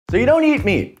So you don't eat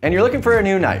meat, and you're looking for a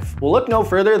new knife. Well, look no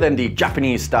further than the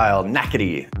Japanese-style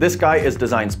Nakiri. This guy is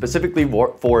designed specifically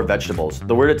for vegetables.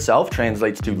 The word itself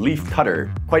translates to leaf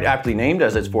cutter, quite aptly named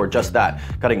as it's for just that,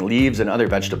 cutting leaves and other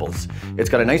vegetables. It's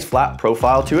got a nice flat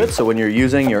profile to it, so when you're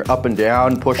using your up and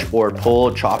down, push or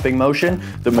pull chopping motion,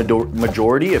 the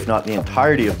majority, if not the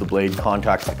entirety of the blade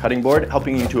contacts the cutting board,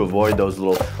 helping you to avoid those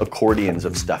little accordions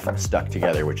of stuff stuck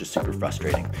together, which is super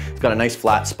frustrating. It's got a nice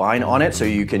flat spine on it, so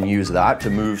you can use that to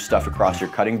move stuff across your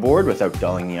cutting board without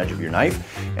dulling the edge of your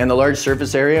knife. And the large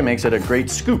surface area makes it a great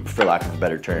scoop, for lack of a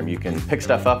better term. You can pick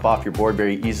stuff up off your board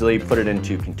very easily, put it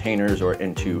into containers or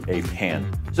into a pan.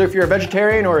 So if you're a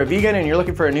vegetarian or a vegan and you're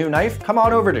looking for a new knife, come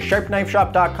on over to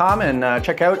sharpknifeshop.com and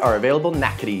check out our available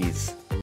Nakiris.